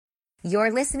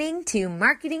You're listening to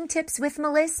Marketing Tips with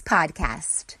Melissa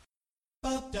podcast.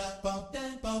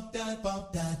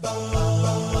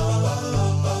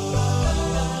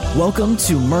 Welcome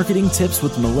to Marketing Tips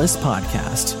with Melissa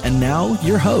podcast. And now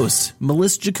your host,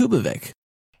 Melissa Jakubovic.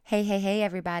 Hey,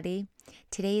 everybody.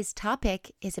 Today's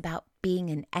topic is about being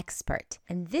an expert.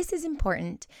 And this is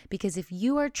important because if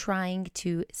you are trying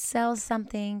to sell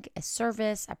something, a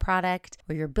service, a product,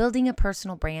 or you're building a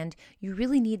personal brand, you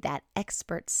really need that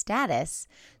expert status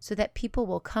so that people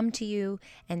will come to you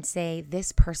and say,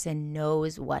 this person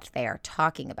knows what they are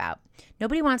talking about.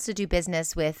 Nobody wants to do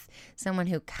business with someone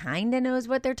who kind of knows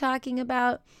what they're talking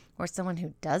about or someone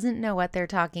who doesn't know what they're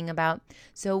talking about.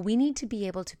 So we need to be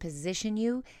able to position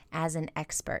you as an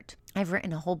expert. I've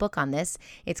written a whole book on this.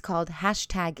 It's called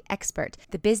 #expert,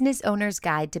 The Business Owner's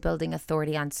Guide to Building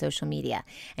Authority on Social Media.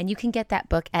 And you can get that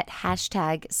book at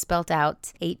hashtag spelled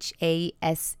out HASHTAG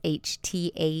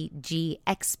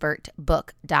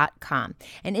expertbook.com.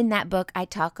 And in that book, I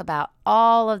talk about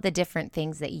all of the different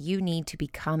things that you need to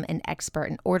become an expert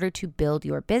in order to build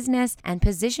your business and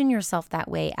position yourself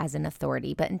that way as an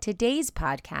authority. But in today's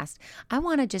podcast, I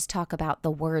want to just talk about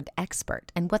the word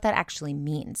expert and what that actually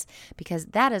means, because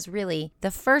that is really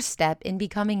the first step in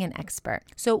becoming an expert.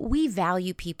 So we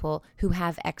value people who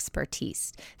have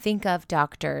expertise. Think of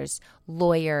doctors,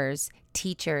 lawyers,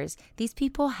 teachers. These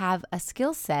people have a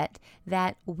skill set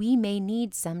that we may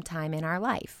need sometime in our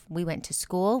life. We went to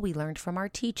school, we learned from our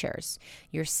teachers.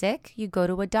 You're sick, you go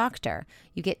to a doctor.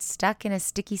 You get stuck in a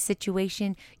sticky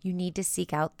situation, you need to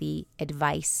seek out the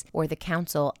advice or the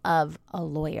counsel of a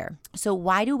lawyer. So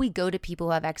why do we go to people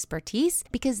who have expertise?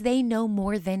 Because they know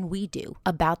more than we do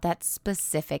about that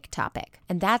specific topic.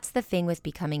 And that's the thing with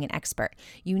becoming an expert.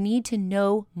 You need to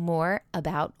know more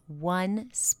about one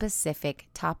specific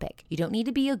topic. You don't need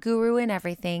to be a guru in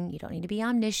everything. You don't need to be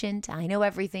omniscient. I know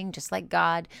everything, just like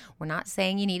God. We're not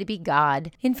saying you need to be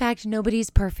God. In fact, nobody's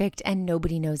perfect and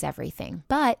nobody knows everything.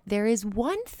 But there is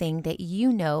one thing that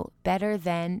you know better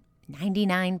than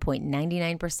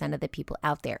 99.99% of the people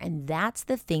out there. And that's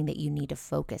the thing that you need to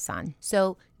focus on.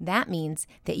 So that means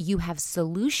that you have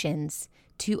solutions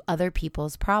to other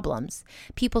people's problems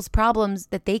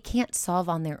that they can't solve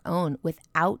on their own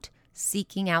without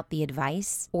seeking out the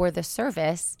advice or the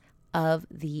service of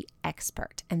the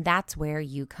expert. And that's where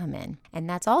you come in. And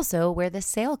that's also where the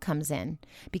sale comes in.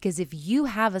 Because if you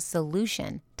have a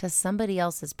solution to somebody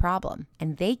else's problem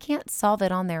and they can't solve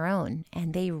it on their own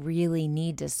and they really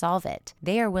need to solve it,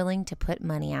 they are willing to put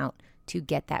money out to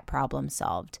get that problem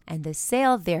solved. And the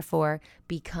sale, therefore,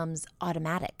 becomes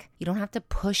automatic. You don't have to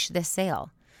push the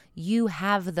sale. You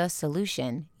have the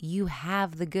solution. You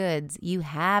have the goods. You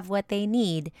have what they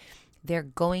need. They're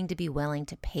going to be willing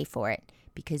to pay for it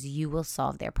because you will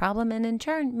solve their problem and in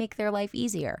turn make their life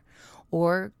easier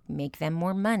or make them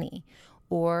more money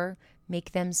or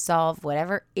make them solve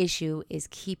whatever issue is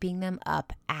keeping them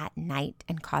up at night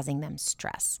and causing them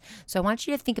stress. So I want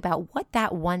you to think about what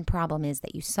that one problem is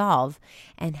that you solve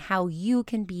and how you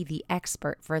can be the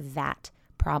expert for that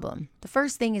problem. The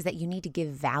first thing is that you need to give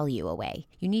value away.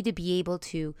 You need to be able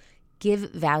to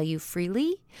give value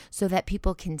freely so that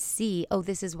people can see, oh,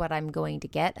 this is what I'm going to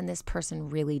get, and this person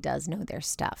really does know their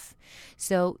stuff.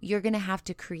 So you're going to have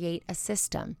to create a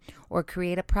system or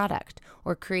create a product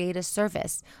or create a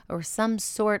service or some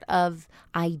sort of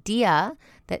idea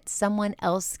that someone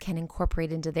else can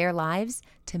incorporate into their lives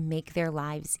to make their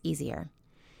lives easier.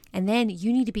 And then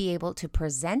you need to be able to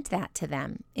present that to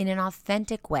them in an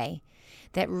authentic way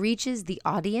that reaches the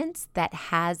audience that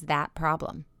has that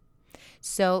problem.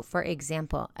 So, for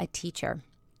example, a teacher.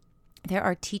 There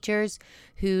are teachers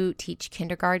who teach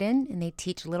kindergarten and they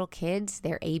teach little kids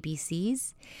their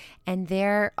ABCs. And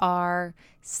there are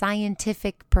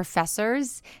scientific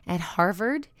professors at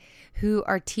Harvard who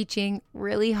are teaching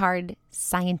really hard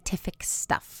scientific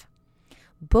stuff.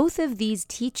 Both of these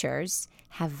teachers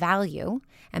have value,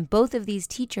 and both of these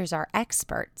teachers are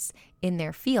experts in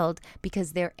their field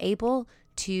because they're able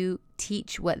to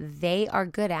teach what they are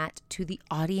good at to the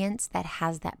audience that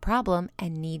has that problem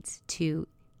and needs to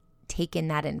take in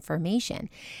that information.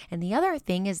 And the other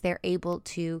thing is they're able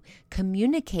to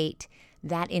communicate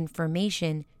that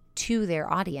information to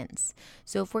their audience.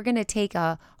 So if we're going to take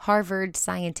a Harvard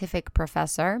scientific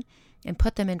professor and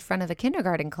put them in front of a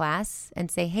kindergarten class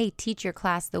and say, hey, teach your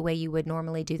class the way you would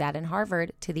normally do that in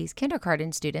Harvard to these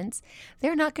kindergarten students,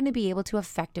 they're not going to be able to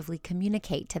effectively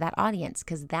communicate to that audience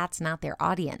because that's not their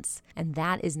audience and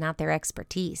that is not their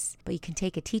expertise. But you can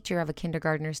take a teacher of a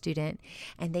kindergartner student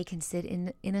and they can sit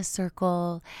in a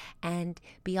circle and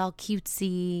be all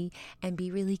cutesy and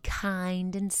be really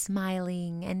kind and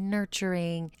smiling and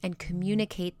nurturing and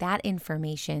communicate that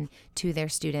information to their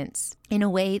students in a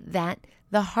way that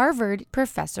the Harvard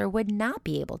professor would not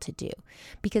be able to do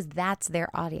because that's their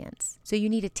audience. So you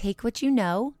need to take what you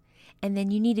know and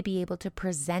then you need to be able to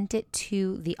present it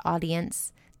to the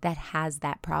audience that has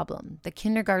that problem. The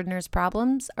kindergartners'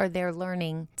 problems are their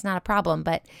learning. It's not a problem,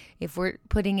 but if we're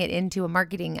putting it into a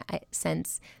marketing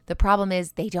sense, the problem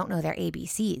is they don't know their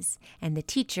ABCs and the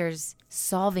teacher's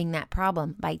solving that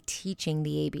problem by teaching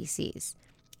the ABCs.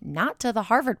 Not to the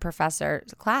Harvard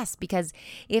professor's class, because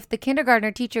if the kindergartner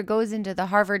teacher goes into the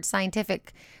Harvard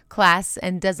scientific class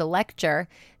and does a lecture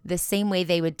the same way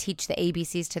they would teach the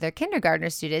ABCs to their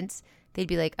kindergartner students, they'd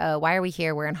be like, why are we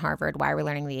here? We're in Harvard. Why are we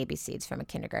learning the ABCs from a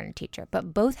kindergarten teacher?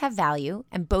 But both have value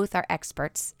and both are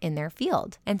experts in their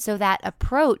field. And so that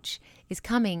approach is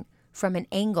coming from an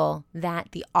angle that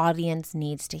the audience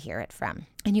needs to hear it from.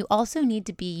 And you also need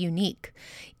to be unique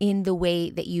in the way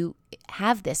that you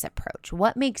have this approach.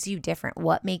 What makes you different?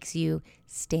 What makes you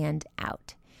stand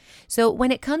out? So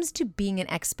when it comes to being an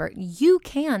expert, you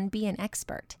can be an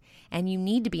expert. And you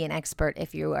need to be an expert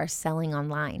if you are selling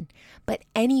online. But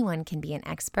anyone can be an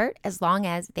expert as long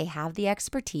as they have the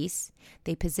expertise,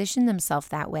 they position themselves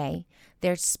that way,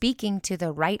 they're speaking to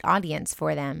the right audience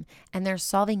for them, and they're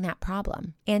solving that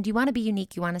problem. And you want to be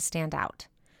unique, you want to stand out.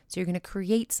 So you're going to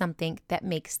create something that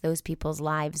makes those people's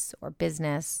lives or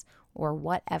business or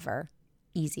whatever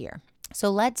easier. So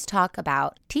let's talk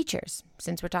about teachers,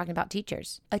 since we're talking about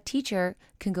teachers. A teacher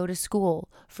can go to school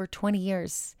for 20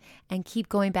 years and keep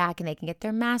going back, and they can get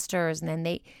their master's, and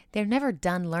then they're never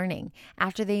done learning.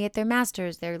 After they get their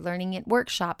master's, they're learning at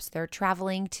workshops, they're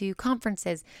traveling to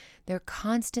conferences. They're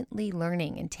constantly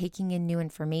learning and taking in new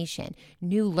information,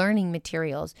 new learning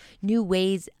materials, new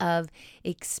ways of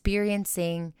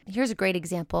experiencing. Here's a great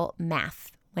example,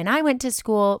 math. When I went to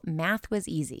school, math was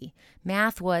easy.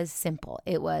 Math was simple.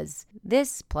 It was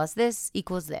this plus this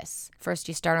equals this. First,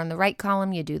 you start on the right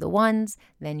column, you do the ones,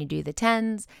 then you do the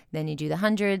tens, then you do the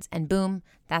hundreds, and boom,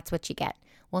 that's what you get.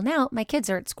 Well, now my kids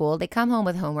are at school. They come home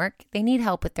with homework. They need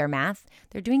help with their math.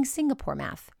 They're doing Singapore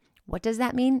math. What does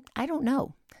that mean? I don't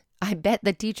know. I bet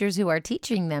the teachers who are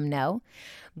teaching them know,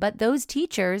 but those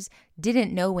teachers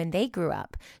didn't know when they grew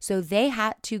up. So they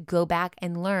had to go back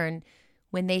and learn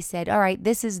when they said, all right,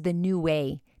 this is the new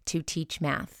way to teach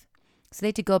math. So they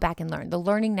had to go back and learn. The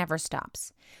learning never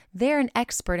stops. They're an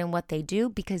expert in what they do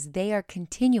because they are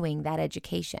continuing that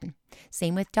education.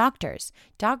 Same with doctors.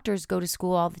 Doctors go to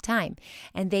school all the time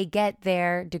and they get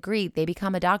their degree. They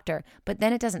become a doctor, but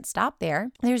then it doesn't stop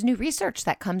there. There's new research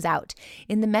that comes out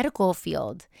in the medical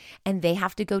field and they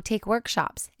have to go take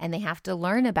workshops and they have to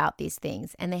learn about these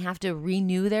things and they have to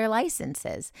renew their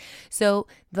licenses. So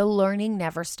the learning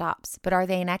never stops. But are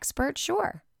they an expert?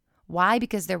 Sure. Why?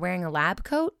 Because they're wearing a lab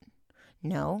coat?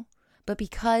 No, but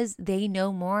because they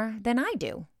know more than I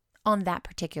do on that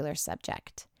particular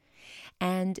subject.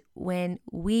 And when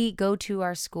we go to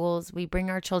our schools, we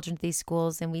bring our children to these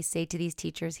schools and we say to these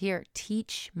teachers, here,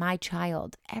 teach my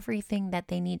child everything that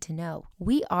they need to know.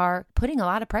 We are putting a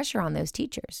lot of pressure on those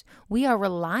teachers. We are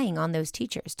relying on those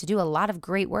teachers to do a lot of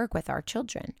great work with our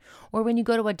children. Or when you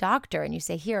go to a doctor and you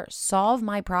say, here, solve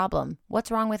my problem.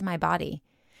 What's wrong with my body?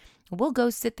 We'll go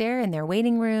sit there in their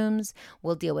waiting rooms.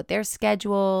 We'll deal with their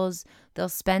schedules. They'll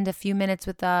spend a few minutes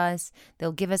with us.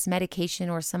 They'll give us medication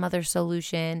or some other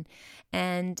solution.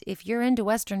 And if you're into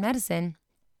Western medicine,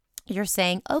 you're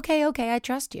saying, okay, I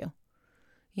trust you.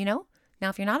 You know? Now,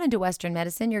 if you're not into Western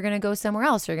medicine, you're going to go somewhere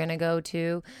else. You're going to go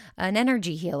to an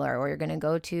energy healer or you're going to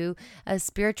go to a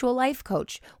spiritual life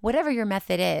coach. Whatever your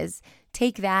method is,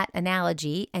 take that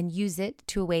analogy and use it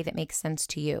to a way that makes sense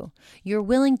to you. You're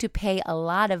willing to pay a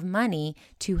lot of money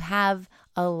to have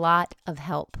a lot of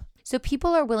help. So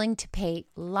people are willing to pay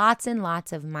lots and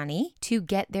lots of money to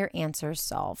get their answers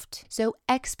solved. So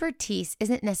expertise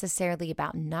isn't necessarily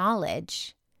about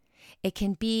knowledge. It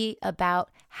can be about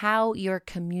how you're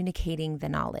communicating the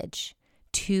knowledge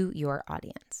to your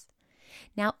audience.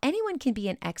 Now, anyone can be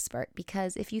an expert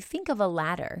because if you think of a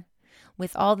ladder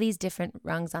with all these different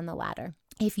rungs on the ladder,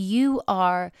 if you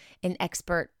are an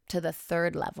expert to the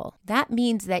third level, that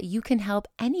means that you can help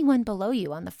anyone below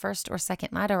you on the first or second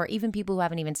ladder, or even people who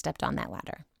haven't even stepped on that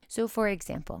ladder. So for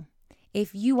example,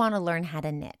 if you want to learn how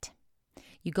to knit,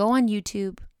 you go on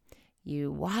YouTube,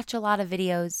 you watch a lot of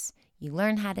videos, You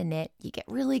learn how to knit, you get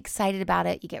really excited about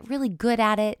it, you get really good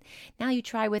at it. Now you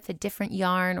try with a different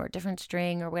yarn or different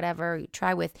string or whatever. You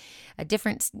try with a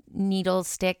different needle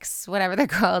sticks, whatever they're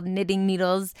called, knitting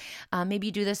needles. Maybe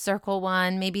you do the circle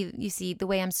one. Maybe you see the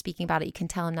way I'm speaking about it, you can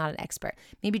tell I'm not an expert.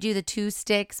 Maybe do the 2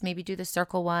 sticks, maybe do the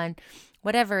circle one.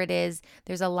 Whatever it is,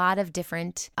 there's a lot of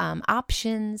different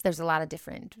options. There's a lot of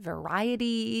different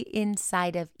variety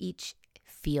inside of each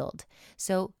field.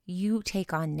 So you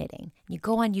take on knitting. You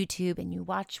go on YouTube and you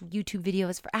watch YouTube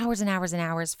videos for hours and hours and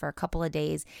hours for a couple of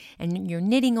days, and you're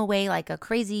knitting away like a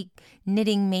crazy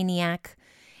knitting maniac.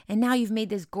 And now you've made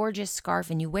this gorgeous scarf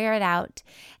and you wear it out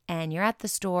and you're at the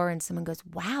store and someone goes,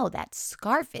 wow, that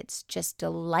scarf, it's just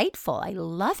delightful. I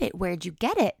love it. Where'd you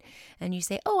get it? And you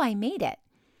say, oh, I made it.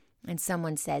 And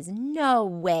someone says, no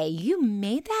way, you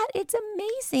made that? It's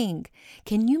amazing.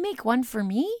 Can you make one for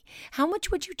me? How much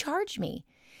would you charge me?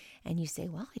 And you say,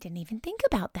 well, I didn't even think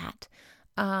about that.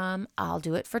 I'll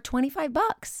do it for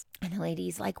 $25. And the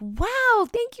lady's like, wow,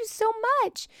 thank you so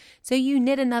much. So you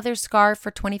knit another scarf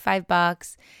for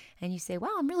 $25 and you say,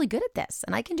 wow, I'm really good at this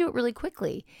and I can do it really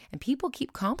quickly. And people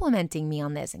keep complimenting me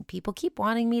on this and people keep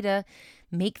wanting me to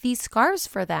make these scarves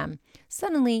for them.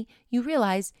 Suddenly you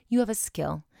realize you have a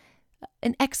skill,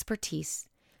 an expertise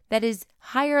that is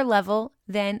higher level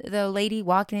than the lady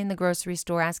walking in the grocery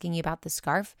store asking you about the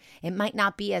scarf. It might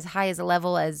not be as high as a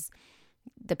level as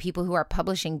the people who are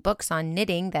publishing books on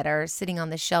knitting that are sitting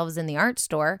on the shelves in the art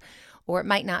store, or it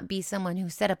might not be someone who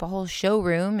set up a whole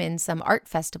showroom in some art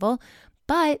festival,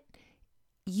 but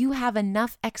you have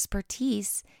enough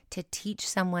expertise to teach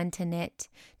someone to knit,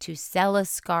 to sell a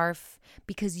scarf,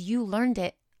 because you learned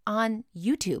it on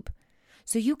YouTube.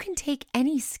 So you can take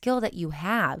any skill that you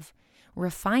have,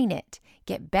 refine it,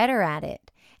 get better at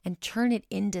it, and turn it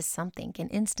into something. And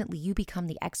instantly you become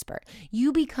the expert.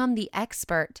 You become the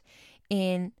expert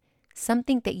in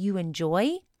something that you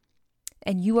enjoy,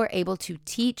 and you are able to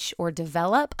teach or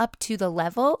develop up to the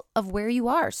level of where you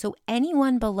are. So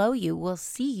anyone below you will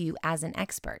see you as an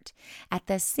expert. At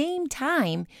the same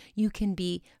time, you can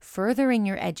be furthering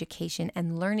your education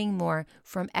and learning more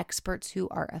from experts who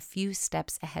are a few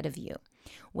steps ahead of you.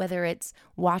 Whether it's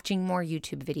watching more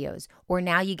YouTube videos, or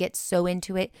now you get so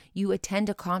into it, you attend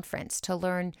a conference to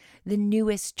learn the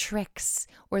newest tricks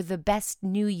or the best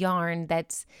new yarn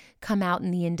that's come out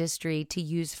in the industry to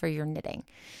use for your knitting.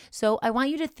 So I want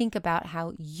you to think about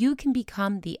how you can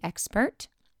become the expert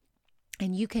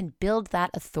and you can build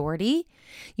that authority.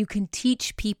 You can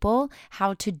teach people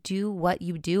how to do what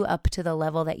you do up to the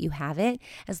level that you have it,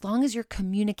 as long as you're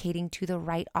communicating to the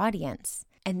right audience.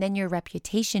 And then your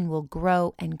reputation will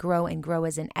grow and grow and grow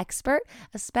as an expert,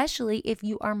 especially if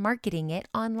you are marketing it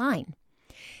online.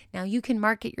 Now, you can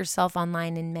market yourself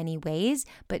online in many ways,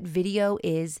 but video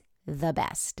is the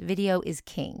best. Video is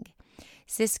king.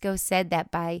 Cisco said that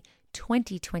by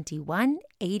 2021,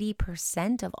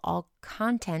 80% of all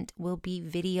content will be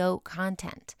video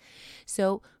content.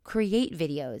 So create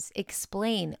videos,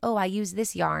 explain, oh, I use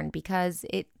this yarn because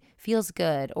it feels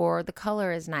good, or the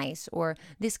color is nice, or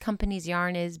this company's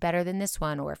yarn is better than this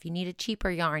one, or if you need a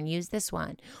cheaper yarn, use this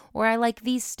one, or I like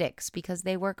these sticks because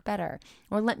they work better,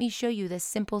 or let me show you this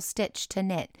simple stitch to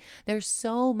knit. There's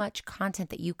so much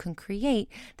content that you can create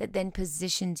that then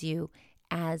positions you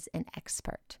as an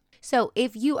expert. So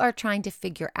if you are trying to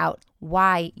figure out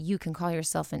why you can call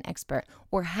yourself an expert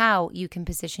or how you can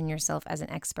position yourself as an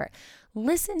expert,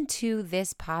 listen to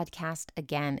this podcast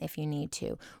again if you need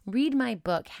to. Read my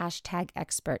book,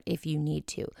 #expert, if you need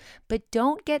to. But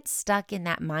don't get stuck in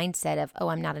that mindset of, oh,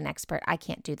 I'm not an expert. I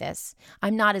can't do this.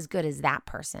 I'm not as good as that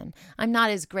person. I'm not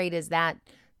as great as that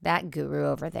guru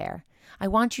over there. I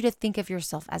want you to think of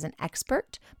yourself as an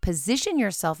expert, position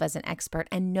yourself as an expert,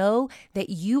 and know that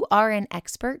you are an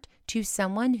expert to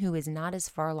someone who is not as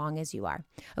far along as you are.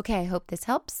 Okay, I hope this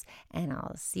helps, and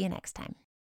I'll see you next time.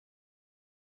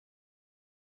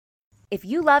 If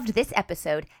you loved this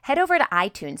episode, head over to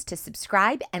iTunes to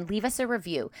subscribe and leave us a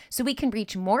review so we can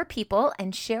reach more people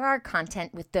and share our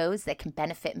content with those that can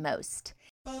benefit most.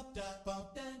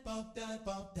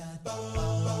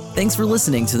 Thanks for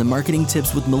listening to the Marketing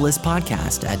Tips with Meliss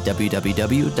podcast at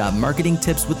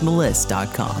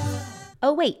www.marketingtipswithmeliss.com.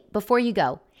 Oh, wait, before you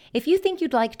go, if you think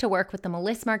you'd like to work with the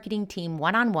Meliss marketing team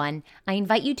one-on-one, I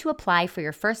invite you to apply for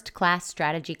your first class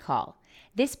strategy call.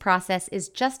 This process is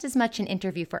just as much an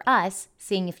interview for us,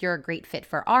 seeing if you're a great fit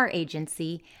for our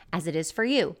agency, as it is for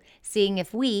you, seeing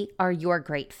if we are your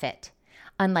great fit.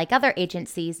 Unlike other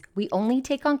agencies, we only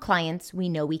take on clients we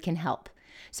know we can help.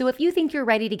 So if you think you're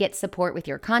ready to get support with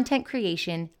your content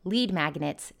creation, lead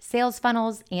magnets, sales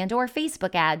funnels, and/or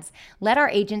Facebook ads, let our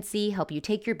agency help you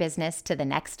take your business to the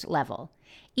next level.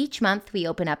 Each month, we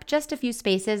open up just a few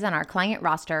spaces on our client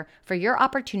roster for your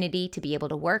opportunity to be able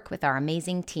to work with our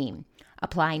amazing team.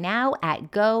 Apply now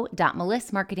at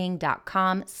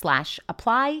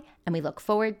go.melissmarketing.com/apply, and we look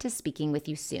forward to speaking with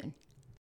you soon.